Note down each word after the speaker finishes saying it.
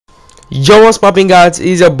Yo, what's popping, guys?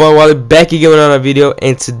 It's your boy Wally back again with another video,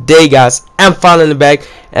 and today, guys, I'm finally back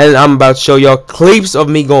and I'm about to show y'all clips of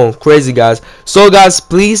me going crazy, guys. So guys,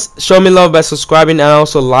 please show me love by subscribing and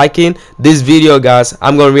also liking this video, guys.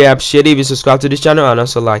 I'm gonna really appreciate it if you subscribe to this channel and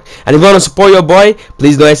also like. And if you want to support your boy,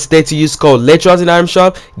 please don't hesitate to use code TRYOUTS in item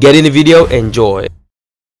shop. Get in the video, enjoy.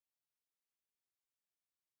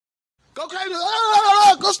 Go crazy.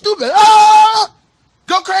 Ah, go stupid. Ah,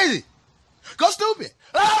 go crazy. Go stupid.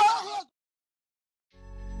 Ah.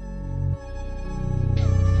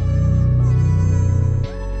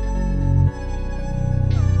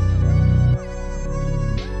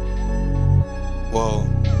 Whoa,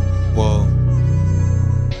 whoa.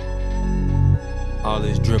 All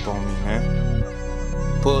this drip on me,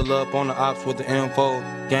 man. Pull up on the ops with the info.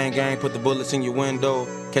 Gang, gang, put the bullets in your window.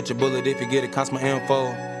 Catch a bullet if you get it, cost my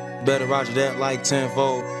info. Better roger that like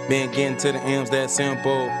tenfold. Been getting to the M's, that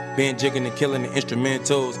simple. Been jigging and killing the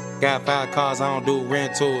instrumentals. Got 5 cars, I don't do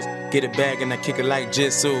rentals. Get it back and I kick it like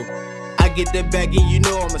Jitsu. I get that bag and you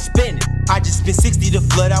know I'ma spend it. I just spent 60 to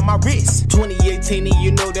flood out my wrist. 2018 and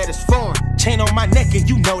you know that it's foreign. Chain on my neck and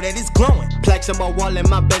you know that it's glowing. Plaques on my wall and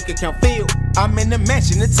my bank account filled. I'm in the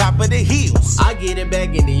mansion, the top of the hills. I get it back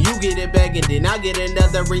and then you get it back and then I get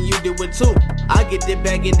another and you do it too. I get it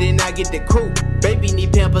back and then I get the crew. Baby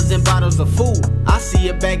need Pampers and bottles of food. I see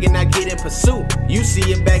a bag and I get in pursuit. You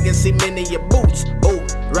see a bag and cement in your boots. Oh,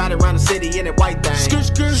 ride around the city in that white thing.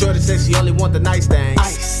 Shorty says she only want the nice things.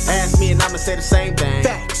 Ice. Ask me and I'ma say the same thing.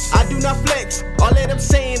 Facts. I do not flex. All that I'm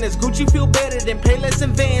saying is Gucci feel better than Payless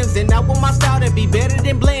and Vans. And I want my style to be better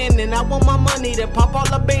than bland. And I want my money to pop all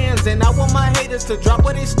the bands. And I want my haters to drop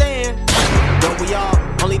where they stand. Don't we all?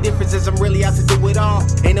 Only difference is I'm really out to do it all.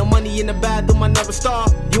 Ain't no money in the bathroom, I never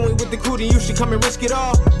start. You ain't with the crew, then you should come and risk it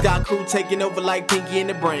all. Got crew taking over like Pinky in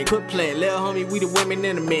the brain. Quit playing, little homie, we the women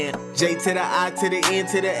and the man. J to the I to the N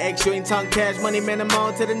to the X. You ain't talking cash money, man, I'm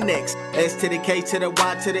on to the next. S to the K to the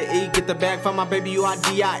Y to the E. Get the bag from my baby,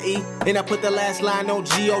 UIDIE. Then I put the last line on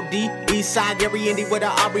G-O-D. East side, Gary Indy with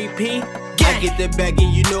a R-E-P. I get that bag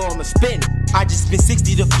and you know I'ma spend it. I just spent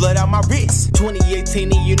 60 to flood out my wrist.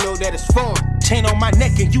 2018 and you know that it's foreign. Chain on my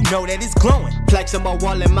neck and you know that it's glowing. Plaques on my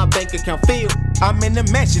wall and my bank account filled. I'm in the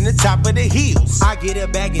mansion, the top of the hills. I get a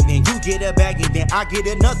bag and then you get a bag and then I get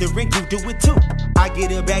another and you do it too. I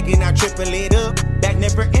get a bag and I triple it up. Bag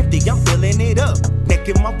never empty, I'm filling it up. Neck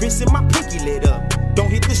in my wrist and my pinky lit up. Don't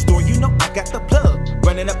hit the store, you know I got the plug.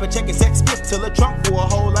 Running up a check and sex fifth till a trunk full. A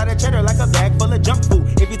whole lot of cheddar like a bag full of junk food.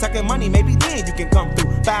 If you talking money, maybe then you can come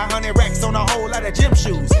through. 500 racks on a whole lot of gym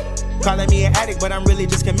shoes. Calling me an addict, but I'm really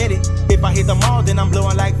just committed. If I hit them all, then I'm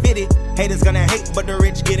blowing like 50. Haters gonna hate, but the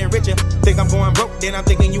rich getting richer. Think I'm going broke, then I'm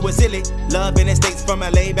thinking you was silly. Love in the States from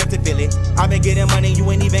LA back to Philly. I been getting money, you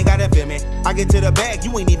ain't even gotta feel me. I get to the bag,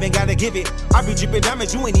 you ain't even gotta give it. I be dripping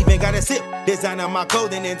diamonds, you ain't even gotta sip. Design on my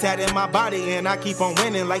clothing and tat in my body. And I keep on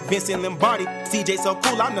winning like Vincent Lombardi. CJ so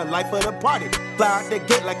cool, I'm the life of the party. Fly out the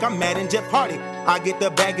gate like I'm mad and Jeff Hardy. I get the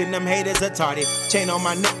bag and them haters are tardy. Chain on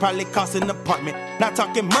my neck probably cost an apartment. Not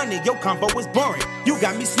talking money, your combo is boring. You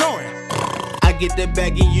got me snoring. I get that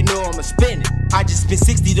bag and you know I'ma spend it. I just spent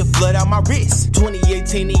 60 to flood out my wrist.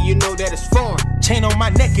 2018 and you know that it's foreign. Chain on my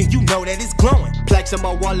neck and you know that it's glowing. Plaques on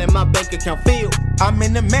my wall and my bank account filled. I'm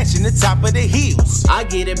in the mansion, the top of the hills. I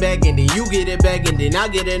get it back and then you get it back and then I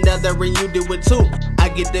get another and you do it too. I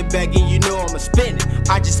get that bag and you know I'ma spend it.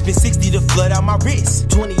 I just spent 60 to flood out my wrist.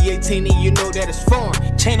 2018 and you know that it's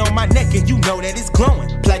foreign. Chain on my neck and you know that it's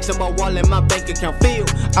glowing. Plaques on my wall and my bank account filled.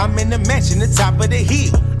 I'm in the mansion, the top of the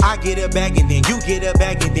hill. I get a bag and then you get a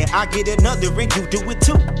bag and then I get another and you do it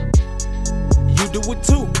too. You do it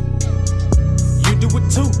too. You do it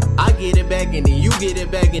too. I get it back and then you get it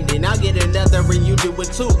back and then I get another and you do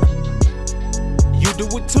it too. You do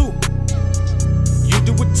it too. You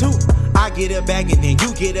do it too. I get a bag and then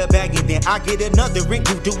you get a bag and then I get another and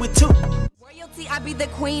you do it too. I be the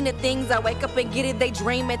queen of things. I wake up and get it, they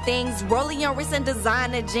dream of things. Rolling on wrist and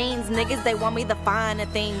designer jeans. Niggas, they want me the finer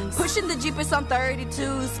things. Pushing the Jeep, it's on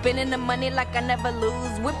 32. Spending the money like I never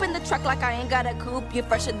lose. Whipping the truck like I ain't got a coupe. You're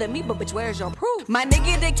fresher than me, but bitch, where's your proof? My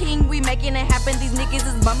nigga the king, we making it happen. These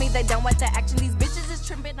niggas is bummy, they don't want the action. These bitches is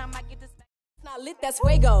tripping, I might get this. Not lit, that's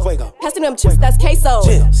fuego. Fuego. Passing them chips, that's queso.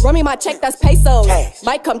 Chips. Run me my check, that's peso. Cash.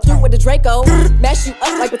 Might come through with the Draco. Mash you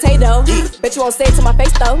up like potato. Bet you won't say it to my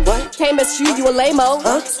face though. What? Can't mess you, you a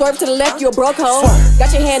lame-o. Swerve to the left, you a broke hoe. Swerve.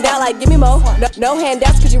 Got your hand out like give me more. No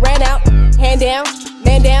handouts cause you ran out. Hand down,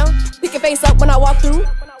 man down. Pick your face up when I walk through.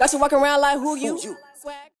 Got you walking around like who you?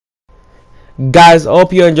 Swag. guys,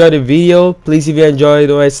 hope you enjoyed the video. Please, if you enjoyed,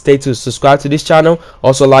 don't hesitate to subscribe to this channel.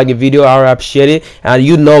 Also like the video, I appreciate it. And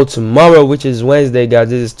you know, tomorrow, which is Wednesday, guys,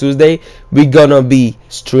 this is Tuesday, we're gonna be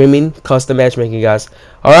streaming custom matchmaking, guys.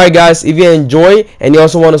 Alright guys, if you enjoy and you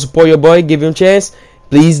also want to support your boy, give him a chance,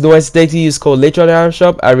 please don't hesitate to use code later on the item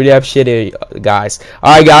shop. I really appreciate it, guys.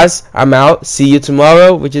 Alright guys, I'm out. See you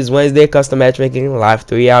tomorrow, which is Wednesday, custom matchmaking live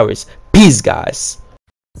 3 hours. Peace, guys.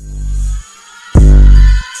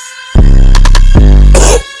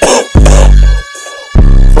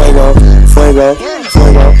 Fuego, fuego,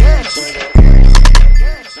 fuego.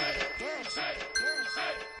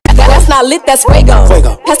 That's not lit, that's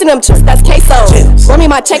Fuego. Passing them chips, that's queso. Run me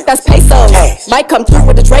my check, that's peso. Might come through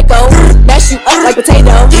with the Draco. Mash you up like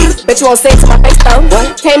potato. Bet you won't say it to my face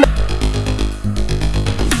though. Came